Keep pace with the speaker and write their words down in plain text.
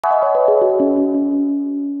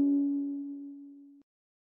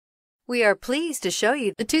We are pleased to show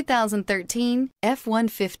you the 2013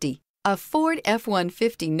 F-150. A Ford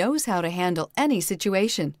F-150 knows how to handle any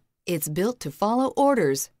situation. It's built to follow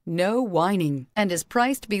orders, no whining, and is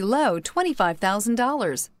priced below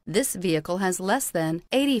 $25,000. This vehicle has less than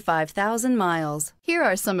 85,000 miles. Here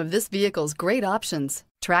are some of this vehicle's great options: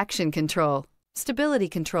 traction control, stability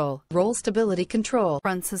control, roll stability control,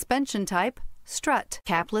 front suspension type, strut,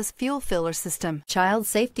 capless fuel filler system, child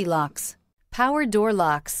safety locks, power door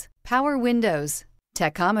locks, power windows,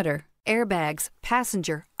 tachometer, airbags,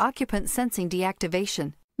 passenger, occupant sensing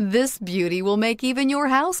deactivation. This beauty will make even your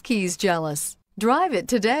house keys jealous. Drive it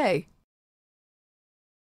today.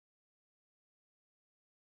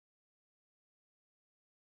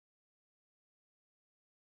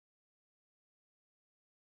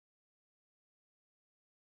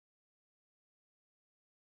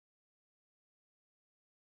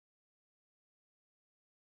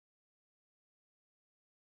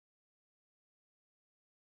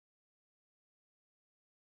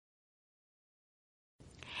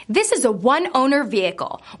 This is a one-owner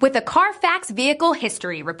vehicle with a Carfax Vehicle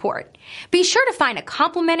History Report. Be sure to find a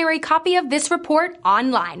complimentary copy of this report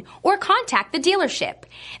online or contact the dealership.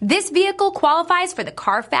 This vehicle qualifies for the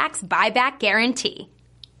Carfax Buyback Guarantee.